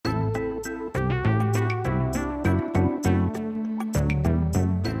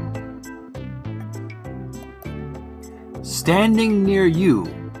Standing near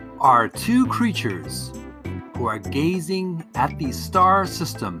you are two creatures who are gazing at the star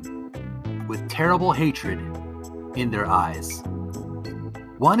system with terrible hatred in their eyes.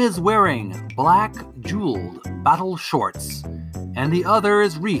 One is wearing black jeweled battle shorts, and the other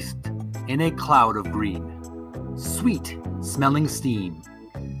is wreathed in a cloud of green, sweet smelling steam.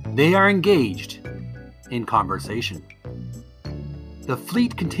 They are engaged in conversation. The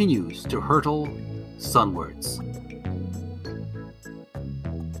fleet continues to hurtle sunwards.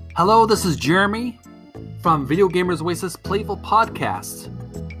 Hello, this is Jeremy from Video Gamers Oasis Playful Podcast,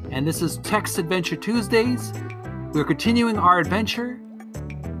 and this is Text Adventure Tuesdays. We're continuing our adventure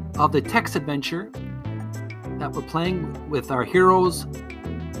of the text adventure that we're playing with our heroes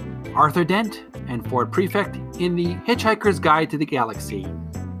Arthur Dent and Ford Prefect in the Hitchhiker's Guide to the Galaxy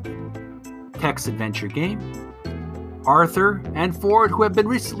text adventure game. Arthur and Ford, who have been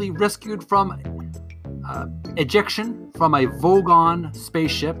recently rescued from ejection from a Vogon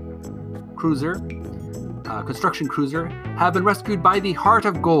spaceship cruiser, construction cruiser, have been rescued by the Heart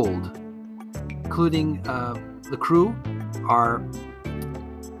of Gold, including the crew are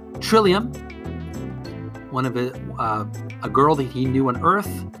Trillium, one of a girl that he knew on Earth,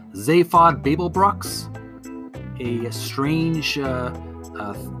 Zaphod Babelbrooks, a strange,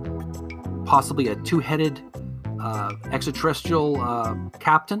 possibly a two-headed extraterrestrial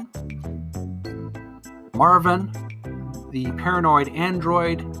captain, Marvin, the paranoid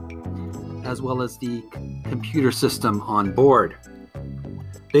android, as well as the computer system on board.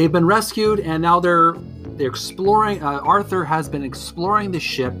 They've been rescued, and now they're exploring. Arthur has been exploring the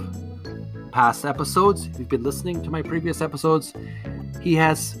ship. Past episodes, if you've been listening to my previous episodes, he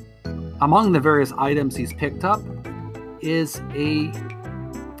has, among the various items he's picked up, is a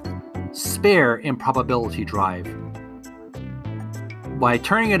spare improbability drive. By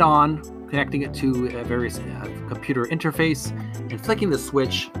turning it on, connecting it to a various computer interface, and flicking the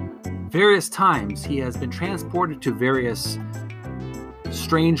switch, various times he has been transported to various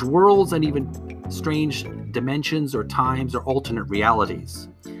strange worlds and even strange dimensions or times or alternate realities.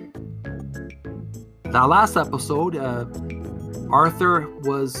 The last episode, Arthur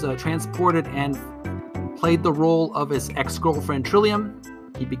was transported and played the role of his ex-girlfriend Trillium.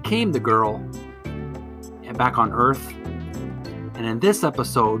 He became the girl and back on Earth. And in this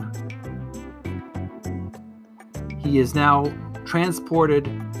episode, he is now transported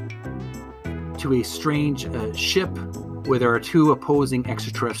to a strange ship where there are two opposing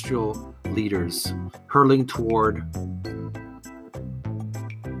extraterrestrial leaders hurling toward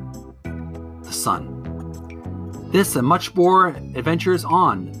the sun. This and much more adventures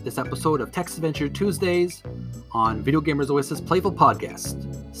on this episode of Text Adventure Tuesdays on Video Gamers Oasis Playful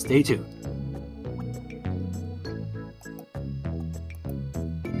Podcast. Stay tuned.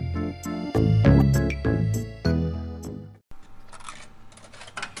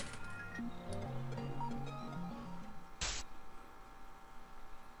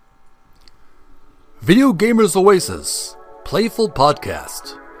 Video Gamers Oasis Playful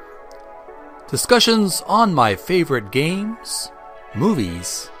Podcast. Discussions on my favorite games,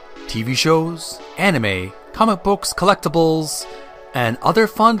 movies, TV shows, anime, comic books, collectibles, and other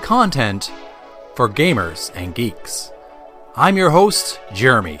fun content for gamers and geeks. I'm your host,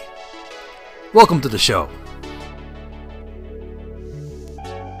 Jeremy. Welcome to the show.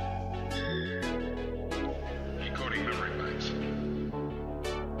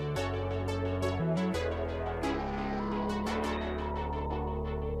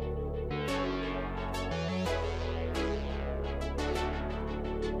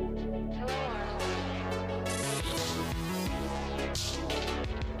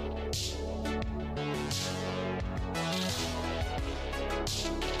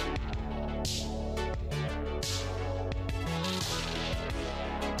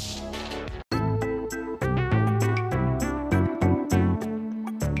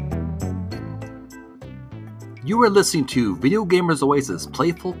 You are listening to Video Gamers Oasis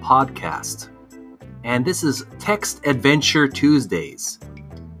Playful Podcast, and this is Text Adventure Tuesdays.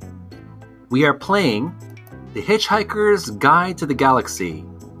 We are playing The Hitchhiker's Guide to the Galaxy,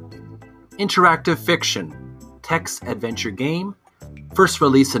 interactive fiction, text adventure game, first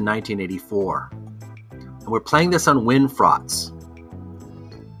released in 1984. And we're playing this on WinFrots.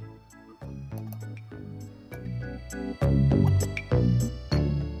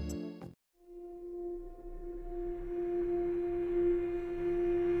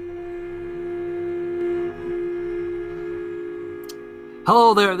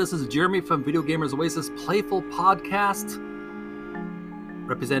 Hello there, this is Jeremy from Video Gamers Oasis Playful Podcast,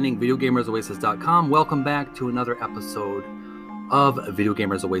 representing VideoGamersOasis.com. Welcome back to another episode of Video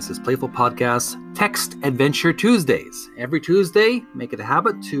Gamers Oasis Playful Podcast, Text Adventure Tuesdays. Every Tuesday, make it a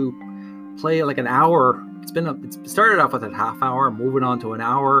habit to play like an hour. It started off with a half hour, moving on to an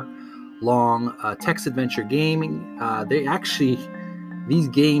hour long text adventure gaming. These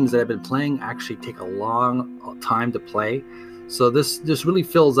games that I've been playing actually take a long time to play. So this really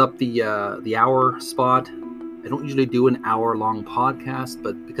fills up the hour spot. I don't usually do an hour-long podcast,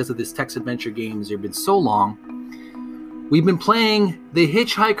 but because of these text adventure games, they've been so long. We've been playing The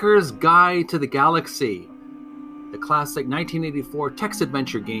Hitchhiker's Guide to the Galaxy, the classic 1984 text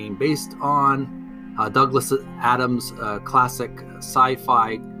adventure game based on Douglas Adams' classic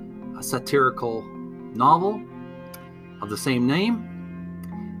sci-fi satirical novel of the same name.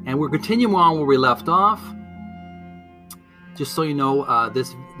 And we're continuing on where we left off. Just so you know,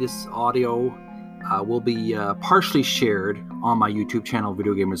 this audio will be partially shared on my YouTube channel,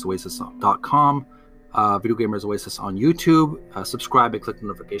 videogamersoasis.com, Video Gamers Oasis on YouTube. Subscribe and click the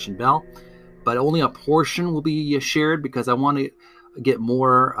notification bell. But only a portion will be shared because I want to get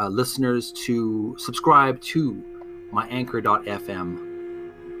more listeners to subscribe to my Anchor.fm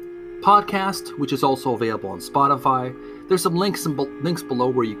podcast, which is also available on Spotify. There's some links below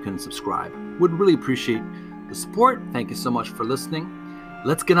where you can subscribe. Would really appreciate the support. Thank you so much for listening.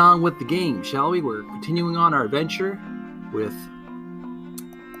 Let's get on with the game, shall we? We're continuing on our adventure with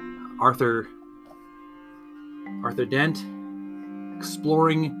Arthur Dent,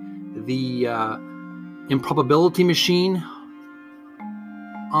 exploring the improbability machine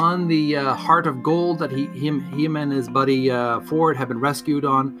on the Heart of Gold that him and his buddy Ford have been rescued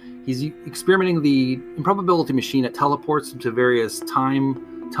on. He's experimenting the improbability machine that teleports him to various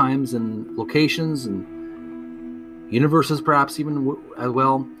times and locations and universes, perhaps even as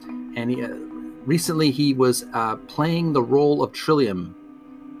well. And recently he was playing the role of Trillium,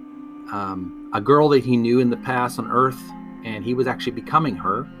 a girl that he knew in the past on Earth, and he was actually becoming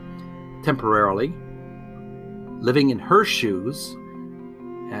her temporarily, living in her shoes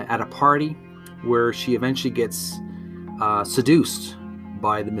at a party where she eventually gets seduced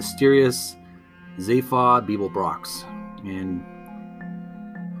by the mysterious Zaphod Beeblebrox. And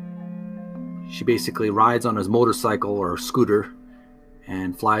she basically rides on his motorcycle or scooter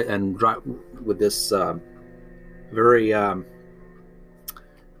and fly and drive with this very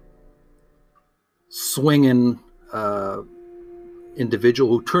swinging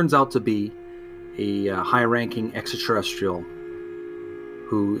individual who turns out to be a high-ranking extraterrestrial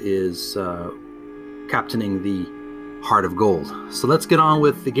who is captaining the Heart of Gold. So let's get on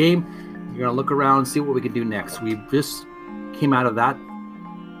with the game. You're gonna look around and see what we can do next. We just came out of that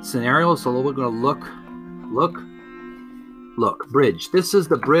scenario, so we're gonna look. Bridge. This is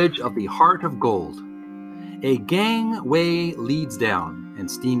the bridge of the Heart of Gold. A gangway leads down, and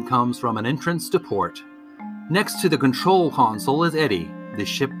steam comes from an entrance to port. Next to the control console is Eddie, the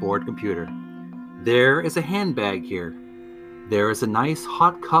shipboard computer. There is a handbag here. There is a nice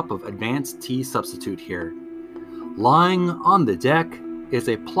hot cup of advanced tea substitute here. Lying on the deck is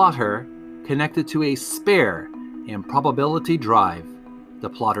a plotter connected to a spare improbability drive. The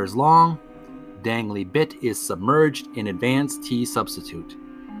plotter's long, dangly bit is submerged in advanced tea substitute.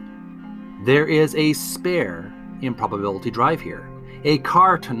 There is a spare improbability drive here. A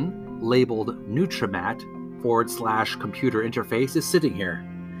carton labeled Nutrimat/computer interface is sitting here.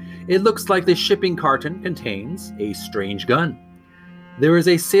 It looks like the shipping carton contains a strange gun. There is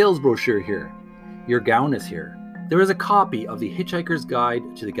a sales brochure here. Your gown is here. There is a copy of The Hitchhiker's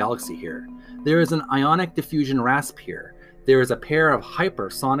Guide to the Galaxy here. There is an ionic diffusion rasp here. There is a pair of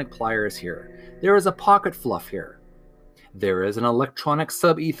hypersonic pliers here. There is a pocket fluff here. There is an electronic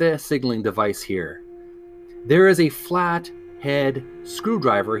sub-ether signaling device here. There is a flat head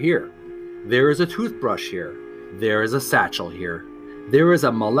screwdriver here. There is a toothbrush here. There is a satchel here. There is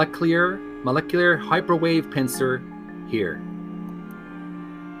a molecular hyperwave pincer here.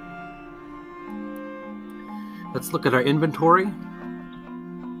 Let's look at our inventory.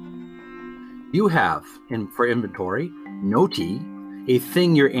 You have, for inventory, no tea, a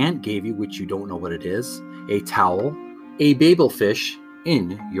thing your aunt gave you which you don't know what it is, a towel, a babelfish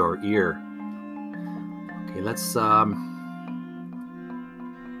in your ear. Okay, let's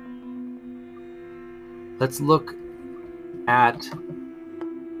look at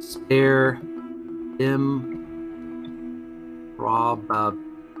spare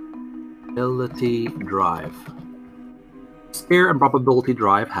improbability drive. Spare improbability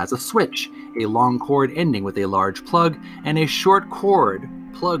drive has a switch, a long cord ending with a large plug, and a short cord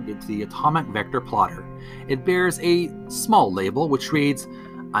plugged into the atomic vector plotter. It bears a small label which reads,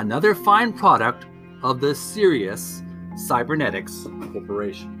 "Another fine product of the Sirius Cybernetics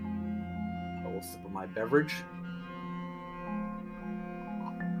Corporation." A little sip of my beverage.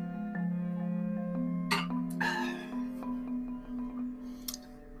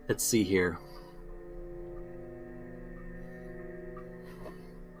 Let's see here.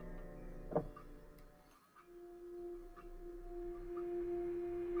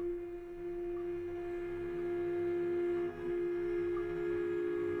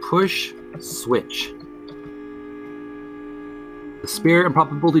 Push switch. The spare and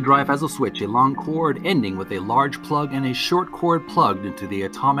probability drive has a switch, a long cord ending with a large plug and a short cord plugged into the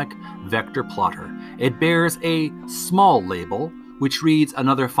atomic vector plotter. It bears a small label, which reads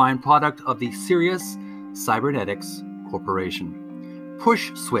another fine product of the Sirius Cybernetics Corporation.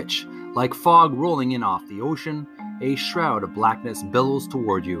 Push switch. Like fog rolling in off the ocean, a shroud of blackness billows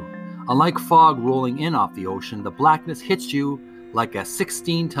toward you. Unlike fog rolling in off the ocean, the blackness hits you like a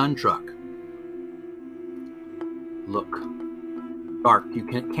 16-ton truck. Look. Dark. You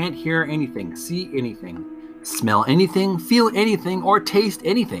can't hear anything, see anything, smell anything, feel anything, or taste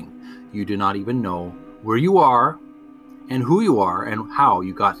anything. You do not even know where you are and who you are and how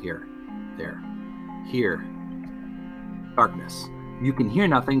you got here. There. Here. Darkness. You can hear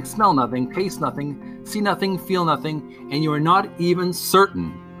nothing, smell nothing, taste nothing, see nothing, feel nothing, and you are not even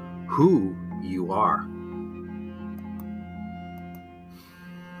certain who you are.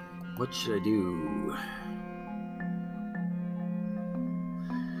 What should I do?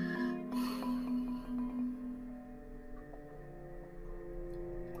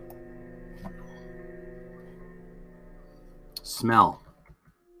 Smell.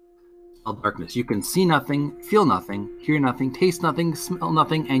 Smell darkness. You can see nothing, feel nothing, hear nothing, taste nothing, smell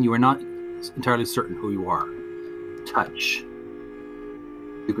nothing, and you are not entirely certain who you are. Touch.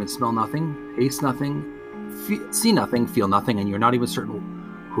 You can smell nothing, taste nothing, see nothing, feel nothing, and you're not even certain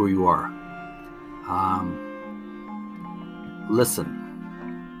who you are. Listen.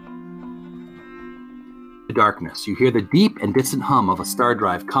 The darkness. You hear the deep and distant hum of a star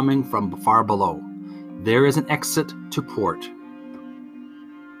drive coming from far below. There is an exit to port.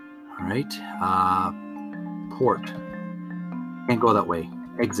 All right. Port. Can't go that way.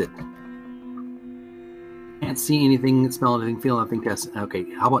 Exit. Can't see anything, smell anything, feel nothing, test. Okay,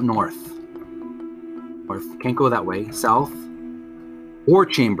 how about north? North. Can't go that way. South. War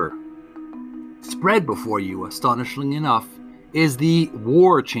chamber. Spread before you, astonishingly enough, is the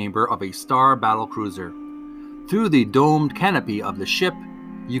war chamber of a star battle cruiser. Through the domed canopy of the ship,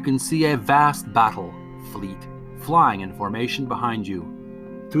 you can see a vast battle fleet flying in formation behind you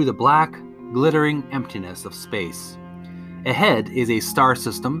through the black, glittering emptiness of space. Ahead is a star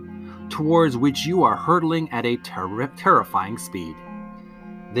system towards which you are hurtling at a terrifying speed.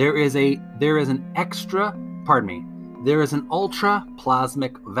 There is an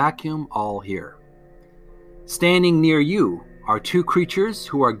ultra-plasmic vacuum all here. Standing near you are two creatures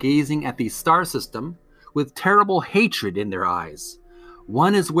who are gazing at the star system with terrible hatred in their eyes.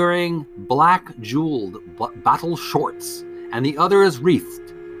 One is wearing black jeweled battle shorts, and the other is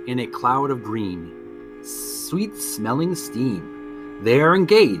wreathed in a cloud of green, sweet-smelling steam. They are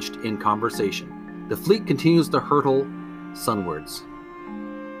engaged in conversation. The fleet continues to hurtle sunwards.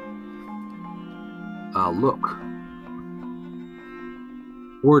 Look.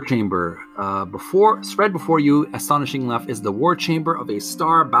 War chamber. Spread before you, astonishing enough, is the war chamber of a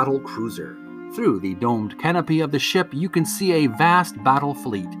star battle cruiser. Through the domed canopy of the ship, you can see a vast battle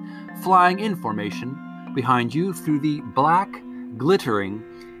fleet flying in formation behind you through the black, glittering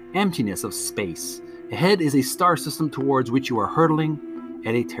emptiness of space. Ahead is a star system towards which you are hurtling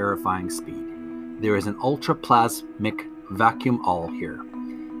at a terrifying speed. There is an ultra-plasmic vacuum all here.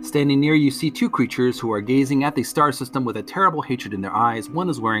 Standing near you see two creatures who are gazing at the star system with a terrible hatred in their eyes. One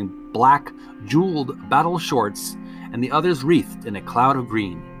is wearing black, jeweled battle shorts, and the other is wreathed in a cloud of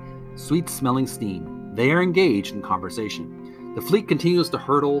green, sweet-smelling steam. They are engaged in conversation. The fleet continues to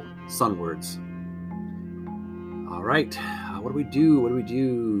hurtle sunwards. All right, what do we do? What do we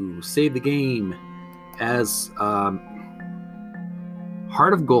do? Save the game as Heart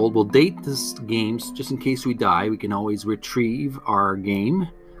of Gold. We'll date this game just in case we die. We can always retrieve our game.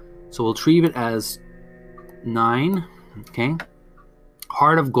 So we'll retrieve it as 9. Okay.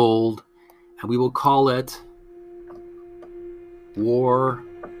 Heart of Gold, and we will call it War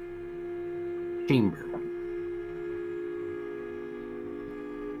Chamber.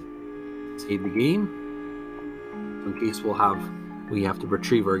 Save the game. In case we have to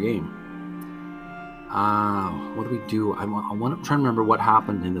retrieve our game. What do we do? I want to try and remember what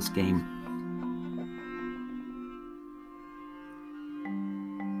happened in this game.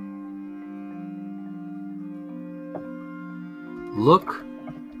 Look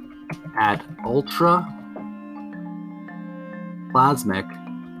at ultra-plasmic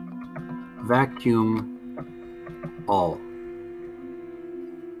vacuum all.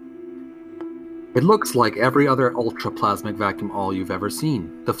 It looks like every other ultraplasmic vacuum all you've ever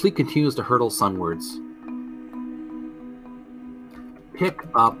seen. The fleet continues to hurtle sunwards. Pick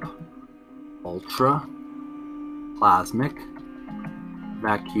up ultraplasmic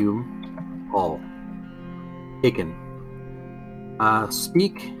vacuum all. Taken.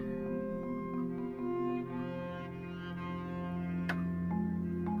 Speak.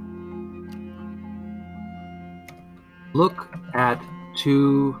 Look at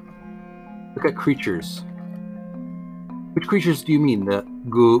creatures. Which creatures do you mean? The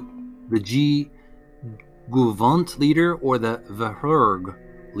Guvant leader or the Verherg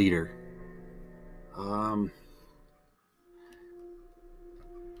leader?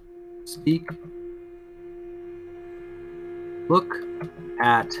 Speak. Look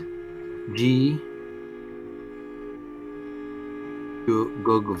at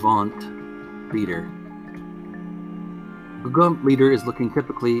Gugavant leader. Gugavant leader is looking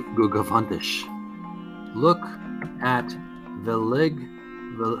typically Gugavantish. Look at the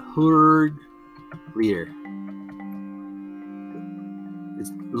Hurg leader.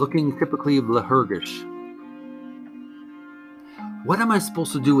 It's looking typically Vlahurgish. What am I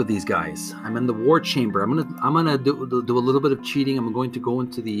supposed to do with these guys? I'm in the war chamber. I'm gonna do a little bit of cheating. I'm going to go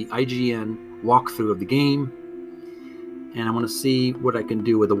into the IGN walkthrough of the game, and I want to see what I can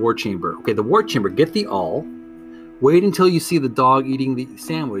do with the war chamber. Okay, the war chamber. Get the all. Wait until you see the dog eating the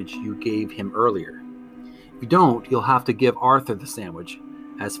sandwich you gave him earlier. If you don't, you'll have to give Arthur the sandwich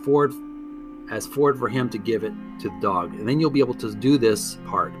as forward for him to give it to the dog, and then you'll be able to do this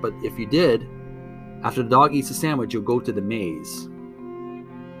part. But if you did, after the dog eats the sandwich, you'll go to the maze.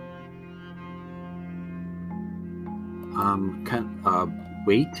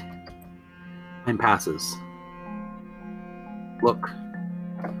 Wait. Time passes. Look.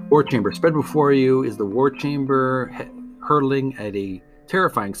 War chamber. Spread before you is the war chamber, hurtling at a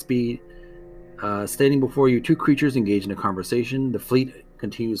terrifying speed. Standing before you, two creatures engage in a conversation. The fleet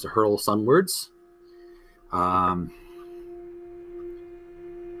continues to hurl sunwards. I'm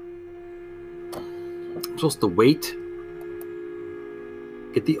supposed to wait.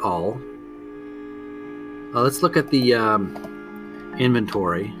 Get the all. Let's look at the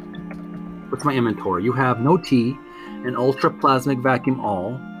inventory. What's my inventory? You have no tea, an ultraplasmic vacuum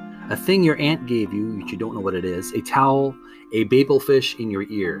all, a thing your aunt gave you, which you don't know what it is, a towel, a babelfish in your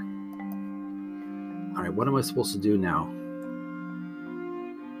ear. All right, what am I supposed to do now?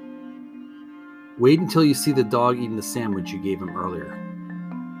 Wait until you see the dog eating the sandwich you gave him earlier.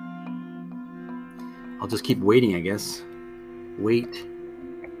 I'll just keep waiting, I guess. Wait.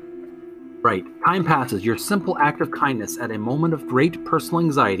 Right. Time passes. Your simple act of kindness at a moment of great personal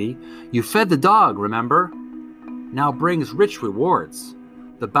anxiety, you fed the dog, remember? Now brings rich rewards.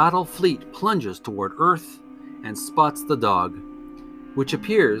 The battle fleet plunges toward Earth and spots the dog, which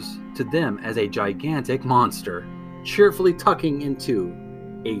appears to them as a gigantic monster, cheerfully tucking into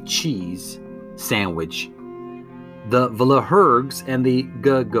a cheese sandwich. The Vlahurgs and the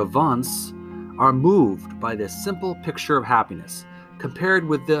Gugavants are moved by this simple picture of happiness, compared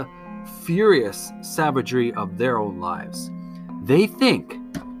with the furious savagery of their own lives. They think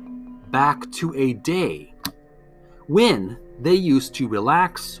back to a day when they used to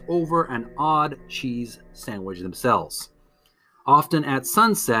relax over an odd cheese sandwich themselves. Often at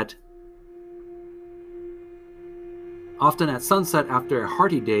sunset after a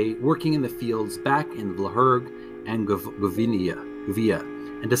hearty day working in the fields back in Vlahurg and Guvia,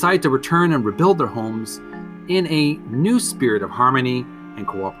 and decide to return and rebuild their homes in a new spirit of harmony and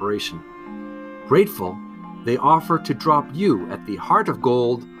cooperation. Grateful, they offer to drop you at the Heart of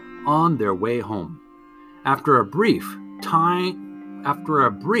Gold on their way home. After a brief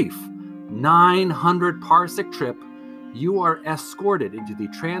 900 parsec trip, you are escorted into the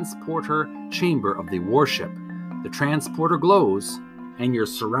transporter chamber of the warship. The transporter glows, and your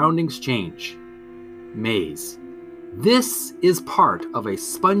surroundings change. Maze. This is part of a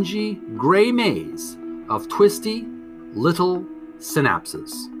spongy, gray maze of twisty, little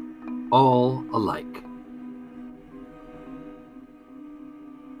synapses, all alike.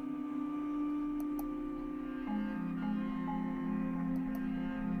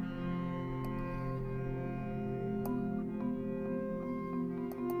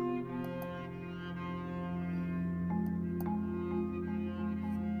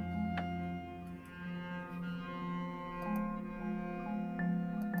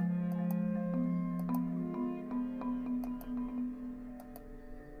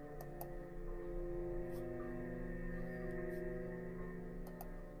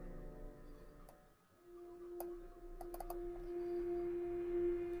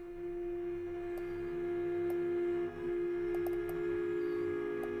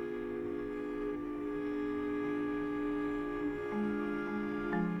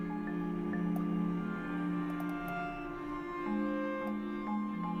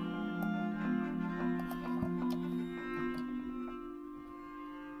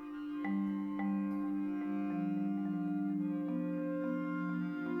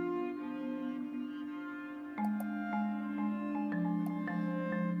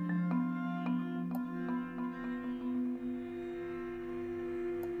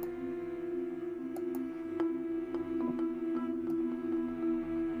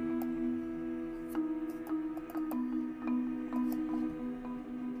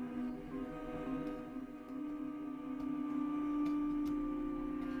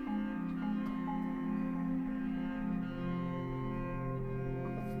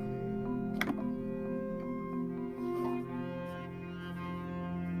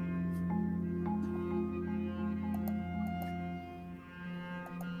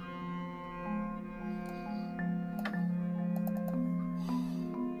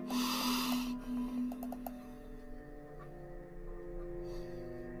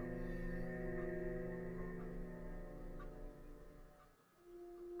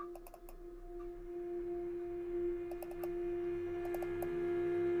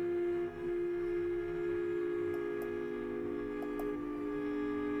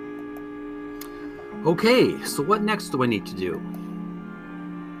 Okay, so what next do I need to do?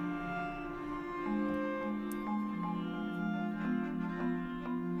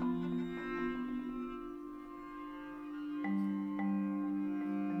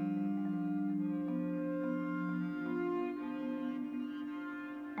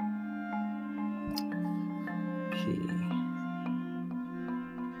 Okay.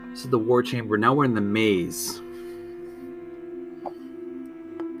 This is the war chamber. Now we're in the maze.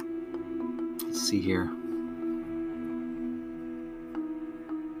 Let's see here.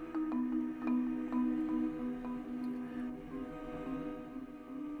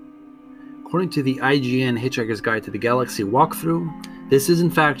 According to the IGN Hitchhiker's Guide to the Galaxy walkthrough, this is in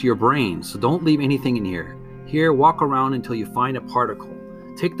fact your brain, so don't leave anything in here. Here, walk around until you find a particle.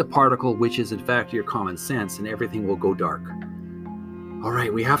 Take the particle, which is in fact your common sense, and everything will go dark. All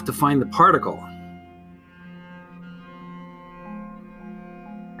right, we have to find the particle.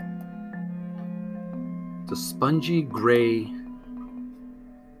 It's a spongy gray.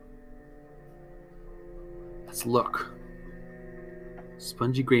 Let's look.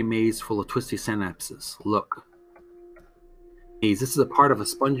 Spongy gray maze full of twisty synapses. Look. Maze. This is a part of a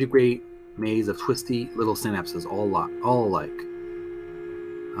spongy gray maze of twisty little synapses, all alike.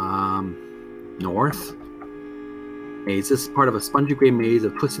 North. Maze. This is part of a spongy gray maze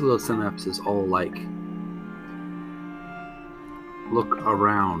of twisty little synapses, all alike. Look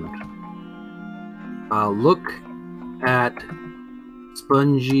around. Look at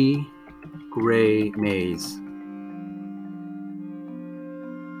spongy gray maze.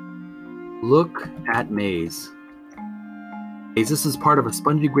 Look at maze. Maze. This is part of a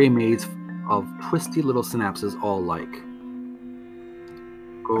spongy gray maze of twisty little synapses, all alike.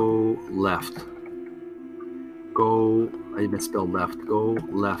 Go left. Go. I misspelled left. Go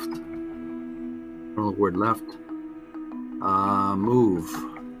left. I don't know the word left. Move.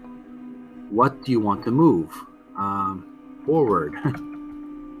 What do you want to move? Forward. I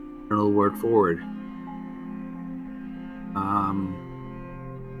don't know the word forward.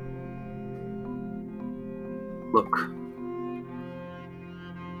 Look.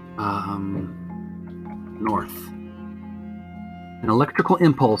 North. An electrical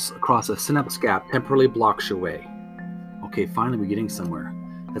impulse across a synapse gap temporarily blocks your way. Okay, finally we're getting somewhere.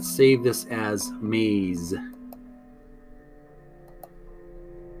 Let's save this as maze.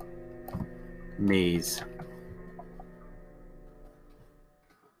 Maze.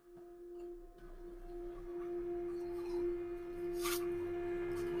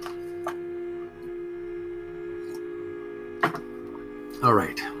 All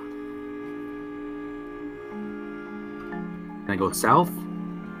right. Can I go south?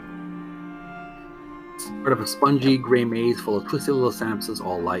 It's part of a spongy gray maze full of twisted little synapses,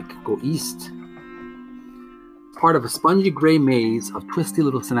 all alike. Go east. Part of a spongy gray maze of twisty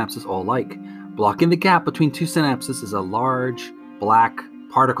little synapses, all alike. Blocking the gap between two synapses is a large black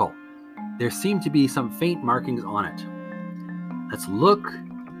particle. There seem to be some faint markings on it. Let's look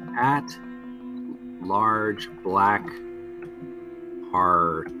at large black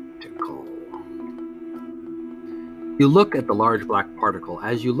particle. You look at the large black particle.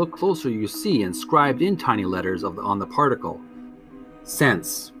 As you look closer, you see inscribed in tiny letters on the particle.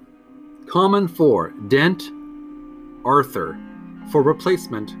 Sense. Common for Dent, Arthur. For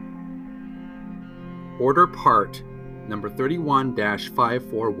replacement, order part number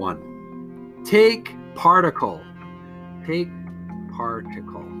 31-541. Take particle. Take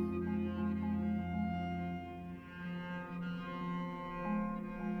particle.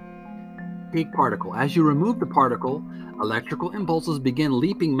 Take particle. As you remove the particle, electrical impulses begin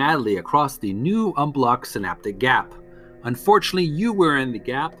leaping madly across the new unblocked synaptic gap. Unfortunately, you were in the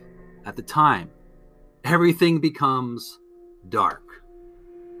gap at the time. Everything becomes dark.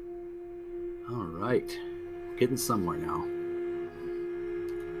 All right. Getting somewhere now.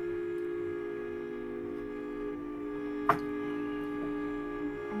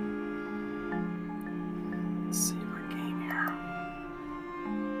 Let's save our game here.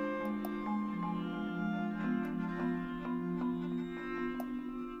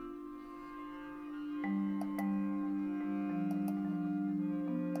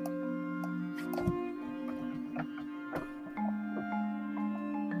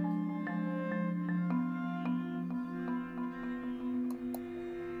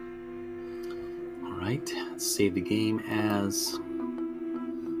 Let's save the game as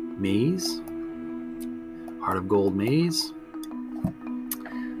Maze. Heart of Gold Maze.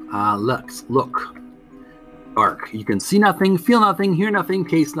 Look. Dark. You can see nothing, feel nothing, hear nothing,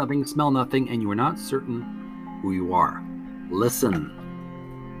 taste nothing, smell nothing, and you are not certain who you are.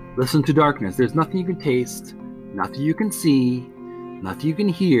 Listen. Listen to darkness. There's nothing you can taste, nothing you can see, nothing you can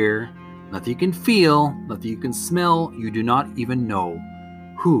hear, nothing you can feel, nothing you can smell. You do not even know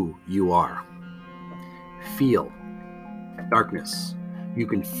who you are. Feel. Darkness. You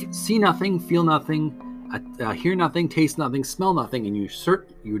can see nothing, feel nothing, hear nothing, taste nothing, smell nothing, and you're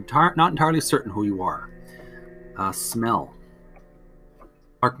not entirely certain who you are. Smell.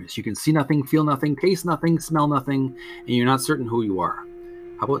 Darkness. You can see nothing, feel nothing, taste nothing, smell nothing, and you're not certain who you are.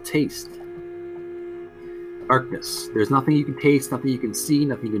 How about taste? Darkness. There's nothing you can taste, nothing you can see,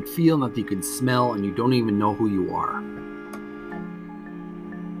 nothing you can feel, nothing you can smell, and you don't even know who you are.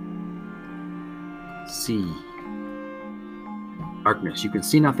 See. Darkness. You can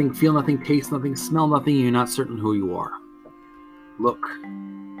see nothing, feel nothing, taste nothing, smell nothing, and you're not certain who you are. Look.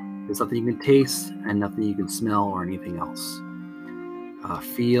 There's nothing you can taste and nothing you can smell or anything else.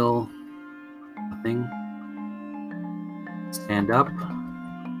 Feel nothing. Stand up.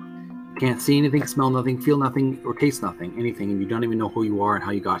 Can't see anything, smell nothing, feel nothing, or taste nothing, anything, and you don't even know who you are and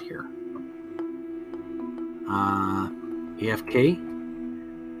how you got here. AFK.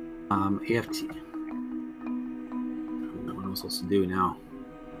 AFT. I don't know what I'm supposed to do now.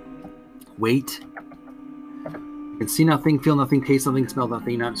 Wait. You can see nothing, feel nothing, taste nothing, smell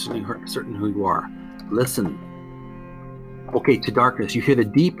nothing, you're not certain who you are. Listen. Okay, to darkness. You hear the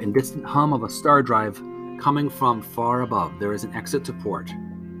deep and distant hum of a star drive coming from far above. There is an exit to port.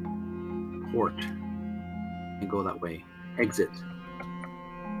 Port. And go that way. Exit.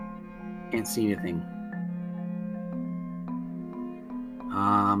 Can't see anything.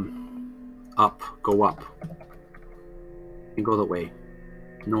 Up. Go up. And go that way.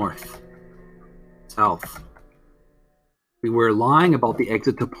 North. South. We were lying about the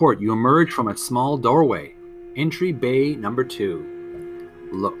exit to port. You emerge from a small doorway. Entry bay number 2.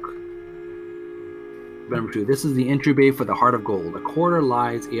 Look. Number 2. This is the entry bay for the Heart of Gold. A quarter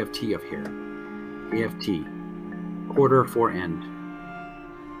lies AFT of here. AFT. Quarter for end.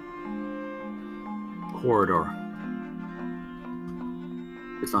 Corridor.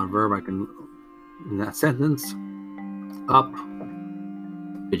 It's not a verb. I can, in that sentence. Up.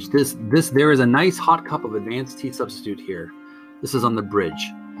 There is a nice hot cup of advanced tea substitute here. This is on the bridge.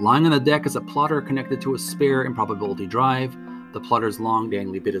 Lying on the deck is a plotter connected to a spare improbability drive. The plotter's long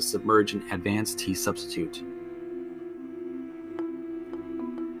dangly bit is submerged in advanced tea substitute.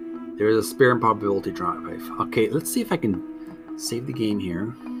 There is a spare improbability drive. Okay, let's see if I can save the game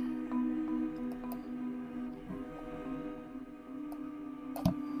here.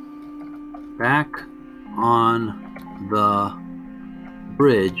 Back on the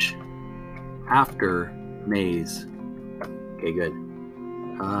bridge after maze. Okay, good.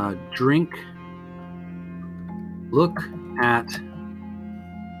 Drink. Look at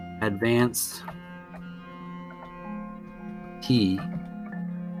advanced tea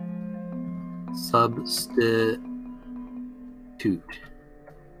substitute.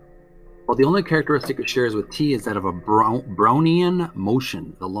 Well, the only characteristic it shares with tea is that of a Brownian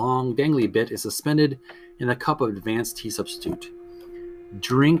motion. The long dangly bit is suspended in a cup of advanced tea substitute.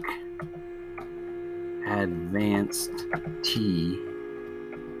 Drink advanced tea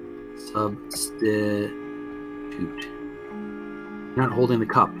substitute. You're not holding the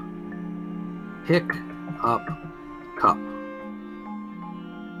cup. Pick up cup.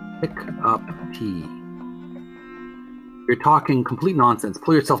 Pick up tea. You're talking complete nonsense.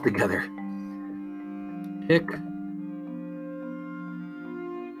 Pull yourself together. Pick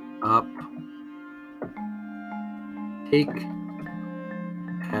up. Take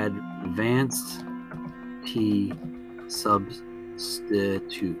advanced tea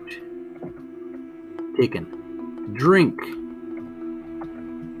substitute. Taken. Drink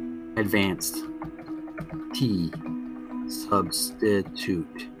advanced tea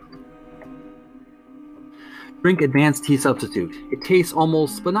substitute. Drink advanced tea substitute. It tastes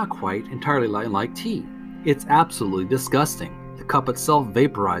almost, but not quite, entirely like tea. It's absolutely disgusting. The cup itself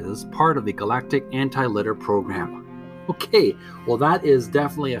vaporizes, part of the galactic anti-litter program. Okay, well that is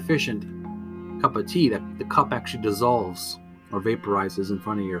definitely efficient cup of tea, that the cup actually dissolves or vaporizes in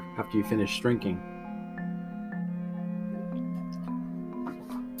front of you after you finish drinking.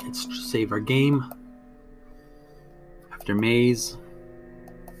 Let's save our game. After maze.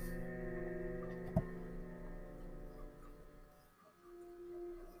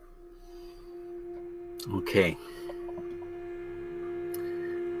 Okay.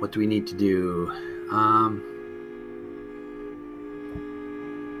 What do we need to do?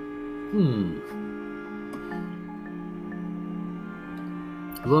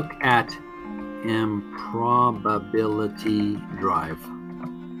 Look at improbability drive.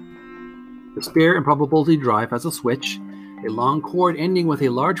 The spare improbability drive has a switch, a long cord ending with a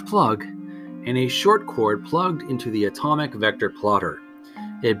large plug, and a short cord plugged into the atomic vector plotter.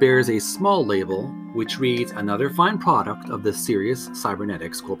 It bears a small label which reads another fine product of the Sirius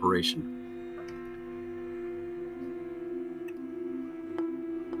Cybernetics Corporation.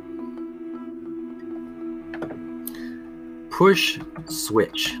 Push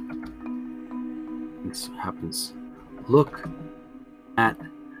switch. This happens. Look at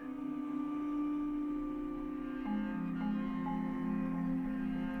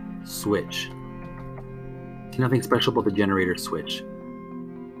switch. See, nothing special about the generator switch.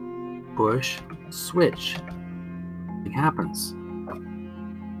 Push switch. Nothing happens.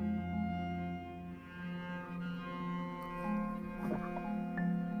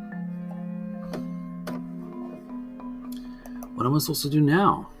 What am I supposed to do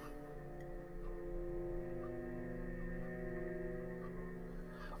now?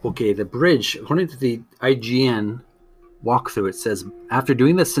 Okay, the bridge, according to the IGN walkthrough, it says, after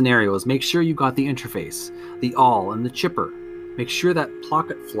doing the scenarios, make sure you got the interface, the awl, and the chipper. Make sure that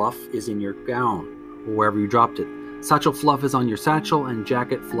pocket fluff is in your gown, or wherever you dropped it. Satchel fluff is on your satchel, and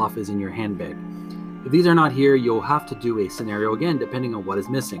jacket fluff is in your handbag. If these are not here, you'll have to do a scenario again, depending on what is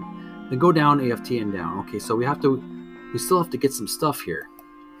missing. Then go down, AFT, and down. Okay, so we still have to get some stuff here.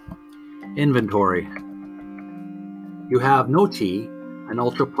 Inventory. You have no tea, an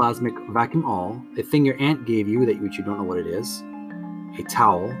ultraplasmic vacuum awl, a thing your aunt gave you which you don't know what it is, a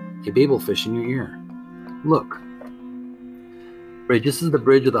towel, a babel fish in your ear. Look. Bridge. This is the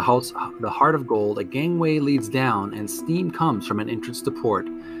bridge of the house, the Heart of Gold. A gangway leads down and steam comes from an entrance to port.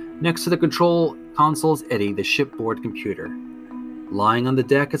 Next to the control console is Eddie, the shipboard computer. Lying on the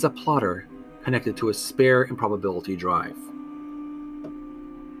deck is a plotter connected to a spare improbability drive.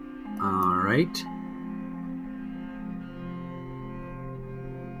 All right.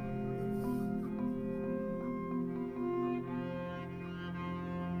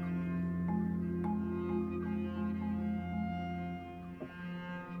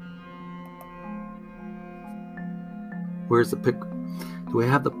 Where's the pick? Do I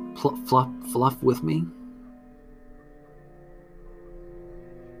have the fluff with me?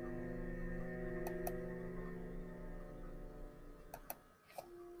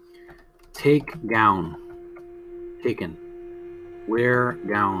 Take gown. Taken. Wear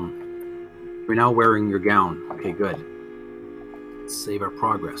gown. You're now wearing your gown. Okay, good. Let's save our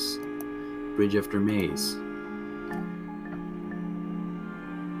progress. Bridge after maze.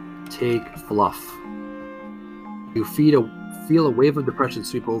 Take fluff. You feel a wave of depression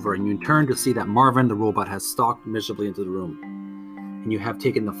sweep over, and you turn to see that Marvin the robot has stalked miserably into the room. And you have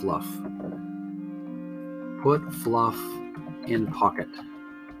taken the fluff. Put fluff in pocket.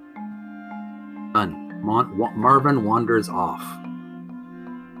 Done. Marvin wanders off.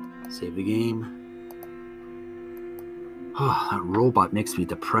 Save the game. Oh, that robot makes me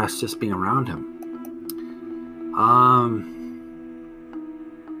depressed just being around him.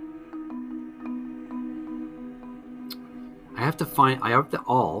 I have the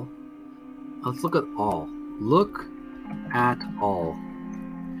all. Let's look at all. Look at all.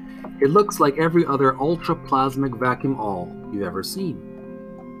 It looks like every other ultraplasmic vacuum all you've ever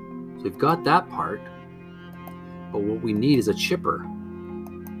seen. So we've got that part, but what we need is a chipper.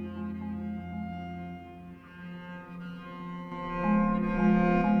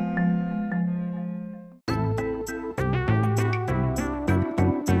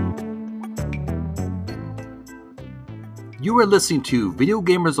 You are listening to Video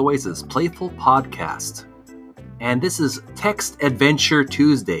Gamers Oasis Playful Podcast, and this is Text Adventure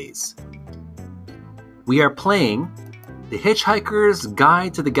Tuesdays. We are playing The Hitchhiker's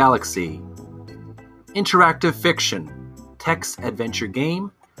Guide to the Galaxy, interactive fiction, text adventure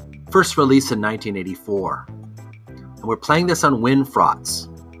game, first released in 1984. And we're playing this on WinFrots.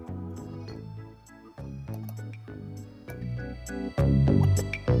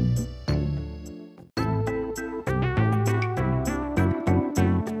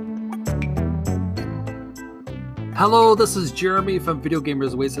 Hello, this is Jeremy from Video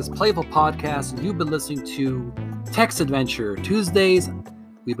Gamers Oasis Playful Podcast, and you've been listening to Text Adventure Tuesdays.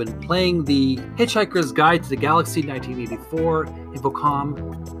 We've been playing the Hitchhiker's Guide to the Galaxy 1984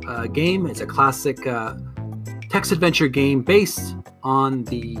 Infocom game. It's a classic text adventure game based on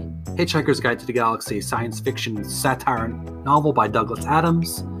the Hitchhiker's Guide to the Galaxy science fiction satire novel by Douglas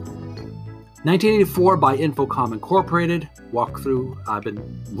Adams. 1984 by Infocom Incorporated. Walkthrough. I've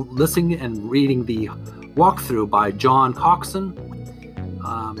been listening and reading the walkthrough by John Coxon,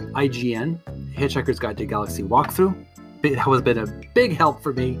 IGN, Hitchhiker's Guide to the Galaxy walkthrough. That has been a big help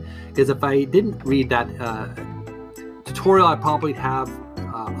for me, because if I didn't read that tutorial, I'd probably have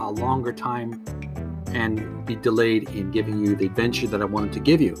a longer time and be delayed in giving you the adventure that I wanted to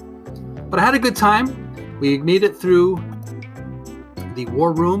give you. But I had a good time. We made it through the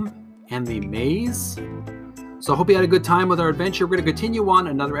War Room and the Maze. So I hope you had a good time with our adventure. We're going to continue on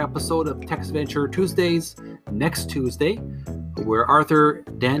another episode of Text Adventure Tuesdays next Tuesday, where Arthur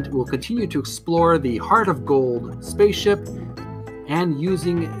Dent will continue to explore the Heart of Gold spaceship and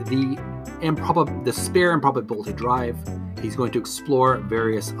using the spare improbability drive, he's going to explore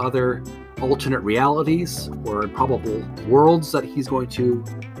various other alternate realities or improbable worlds that he's going to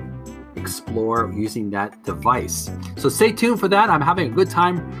explore using that device. So stay tuned for that. I'm having a good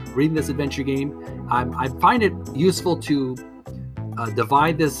time reading this adventure game. I find it useful to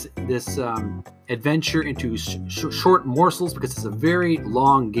divide this adventure into short morsels because it's a very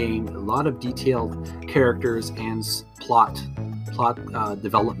long game, a lot of detailed characters and plot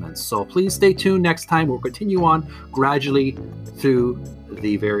developments. So please stay tuned next time. We'll continue on gradually through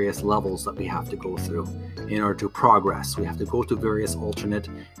the various levels that we have to go through in order to progress. We have to go to various alternate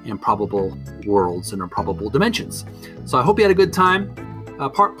improbable worlds and improbable dimensions. So I hope you had a good time.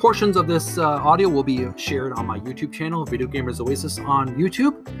 Portions of this audio will be shared on my YouTube channel, Video Gamers Oasis on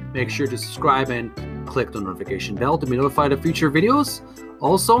YouTube. Make sure to subscribe and click the notification bell to be notified of future videos.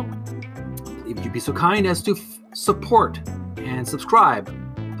 Also, if you'd be so kind as to support and subscribe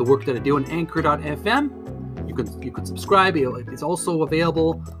the work that I do on Anchor.fm. You can subscribe. It's also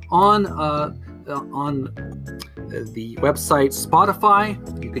available on the website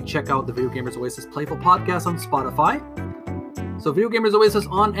Spotify. You can check out the Video Gamers Oasis Playful Podcast on Spotify. So Video Gamers Oasis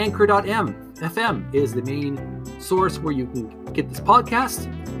on Anchor.fm is the main source where you can get this podcast.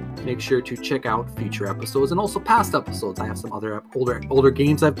 Make sure to check out future episodes and also past episodes. I have some other older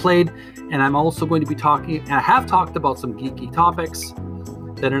games I've played, and I'm also going to be talking, and I have talked about some geeky topics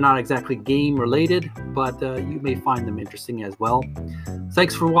that are not exactly game related, but you may find them interesting as well.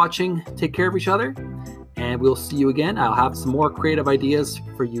 Thanks for watching. Take care of each other, and we'll see you again. I'll have some more creative ideas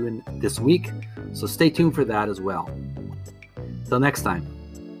for you in this week, so stay tuned for that as well. Till next time,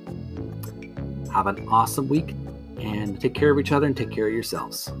 have an awesome week, and take care of each other and take care of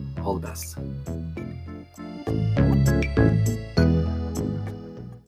yourselves. All the best.